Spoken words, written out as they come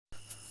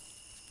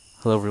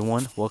Hello,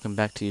 everyone. Welcome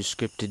back to your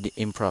Scripted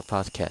Improv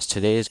Podcast.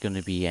 Today is going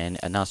to be an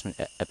announcement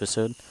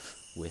episode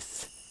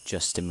with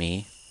just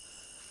me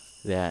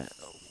that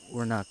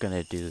we're not going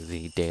to do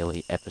the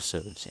daily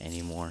episodes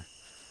anymore.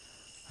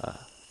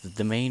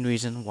 The main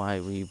reason why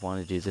we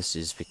want to do this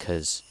is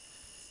because,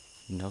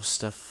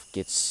 stuff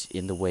gets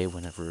in the way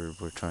whenever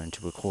we're trying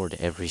to record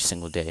every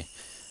single day.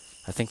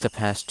 I think the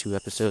past two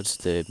episodes,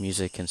 the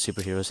music and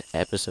superheroes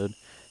episode,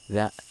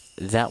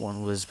 that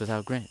one was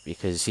without Grant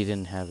because he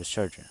didn't have his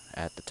charger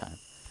at the time.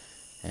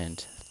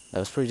 And that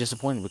was pretty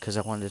disappointing because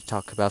I wanted to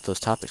talk about those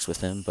topics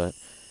with him, but,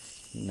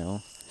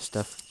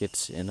 stuff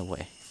gets in the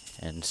way.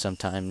 And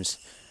sometimes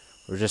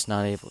we're just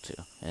not able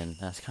to, and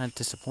that's kind of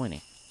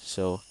disappointing.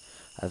 So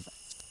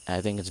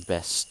I think it's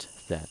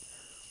best that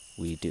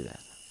we do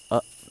that.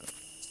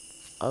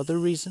 Other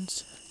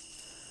reasons,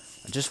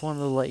 I just wanted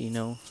to let you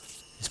know,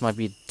 this might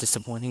be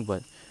disappointing,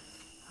 but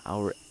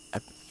our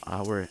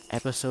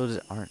episodes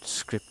aren't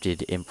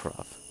scripted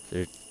improv.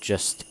 They're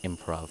just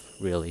improv,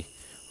 really.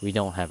 We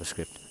don't have a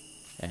script.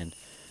 And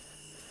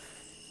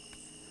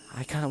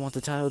I kind of want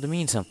the title to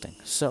mean something.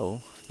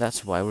 So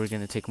that's why we're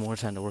going to take more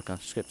time to work on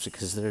scripts,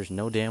 because there's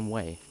no damn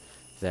way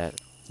that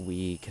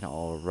we can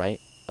all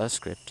write a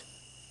script,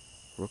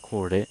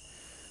 record it,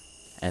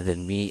 and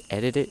then me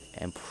edit it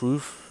and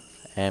proof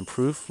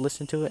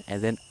listen to it,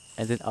 and then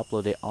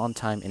upload it on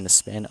time in the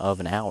span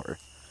of an hour.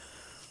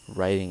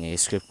 Writing a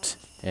script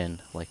in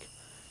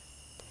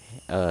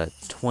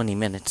 20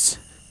 minutes.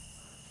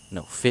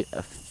 No,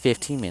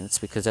 15 minutes,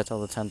 because that's all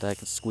the time that I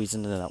can squeeze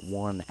into that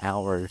 1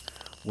 hour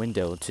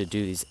window to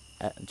do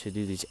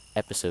these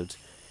episodes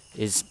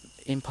is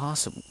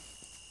impossible.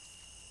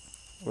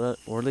 Or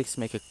at least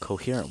make a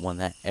coherent one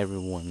that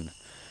everyone,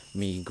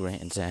 me,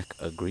 Grant, and Zach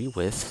agree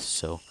with.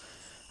 So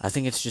I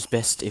think it's just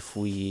best if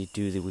we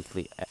do the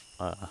weekly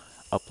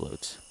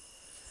uploads.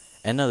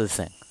 Another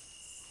thing,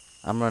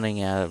 I'm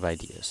running out of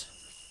ideas.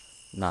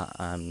 I'm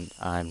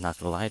not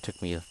gonna lie, it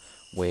took me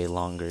way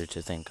longer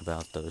to think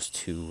about those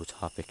two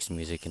topics,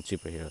 music and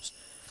superheroes.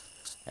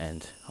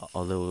 And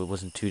although it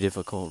wasn't too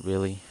difficult,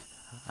 really,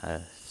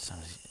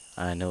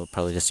 I know it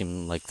probably doesn't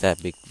seem like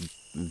that big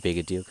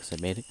a deal because I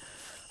made it.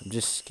 I'm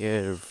just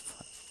scared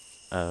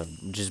of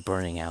just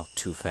burning out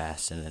too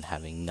fast and then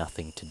having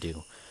nothing to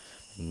do,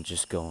 and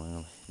just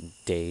going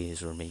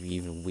days or maybe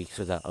even weeks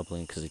without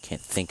uploading because I can't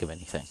think of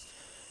anything.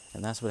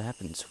 And that's what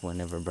happens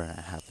whenever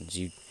burnout happens.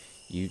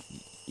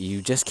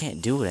 You just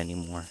can't do it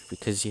anymore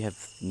because you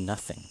have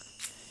nothing.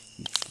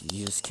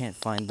 You just can't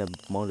find the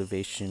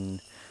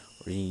motivation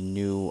or any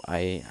new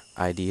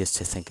ideas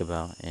to think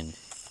about, and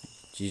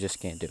you just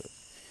can't do it.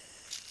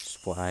 That's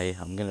why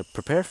I'm going to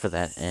prepare for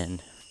that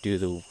and do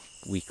the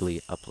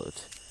weekly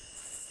uploads.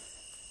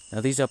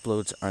 Now, these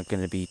uploads aren't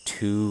going to be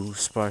too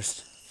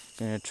sparse.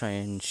 I'm going to try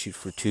and shoot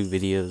for 2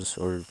 videos,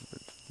 or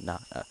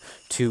not,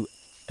 2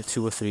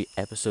 or 3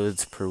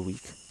 episodes per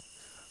week,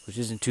 which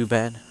isn't too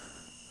bad.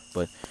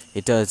 But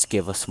it does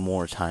give us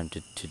more time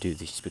to do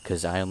these,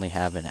 because I only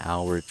have an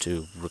hour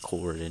to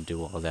record and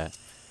do all that,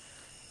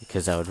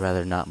 because I would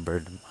rather not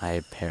burden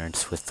my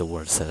parents with the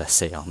words that I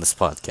say on this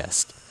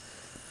podcast.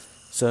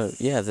 So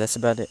yeah, that's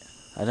about it.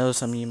 I know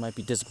some of you might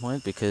be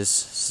disappointed because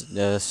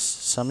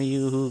some of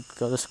you who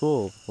go to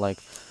school, what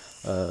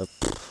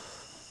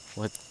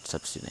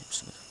substitute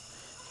names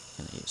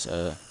can I use?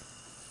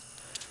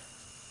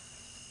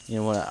 You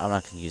know what? I'm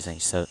not going to use any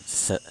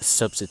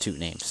substitute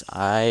names.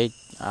 I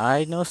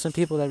know some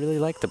people that really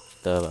like the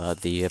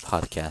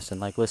podcast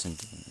and listen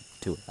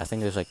to it. I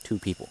think there's 2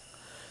 people.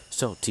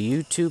 So to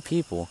you 2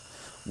 people,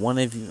 one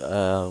of you,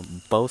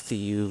 both of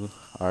you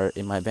are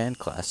in my band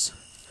class.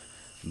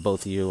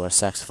 Both of you are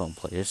saxophone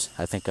players.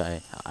 I think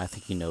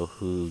you know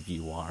who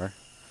you are.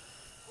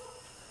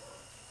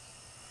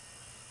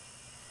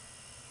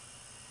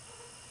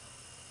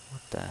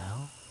 What the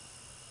hell?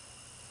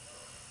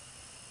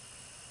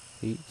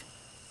 Do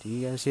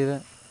you guys hear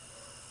that?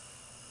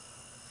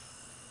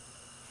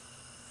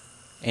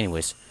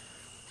 Anyways,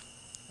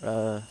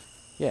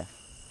 yeah,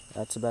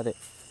 that's about it.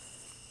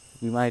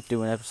 We might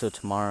do an episode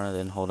tomorrow,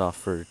 then hold off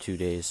for 2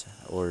 days,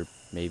 or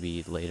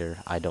maybe later,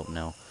 I don't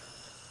know.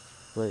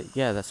 But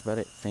yeah, that's about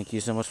it. Thank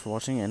you so much for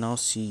watching, and I'll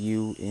see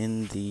you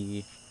in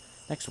the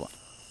next one.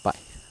 Bye.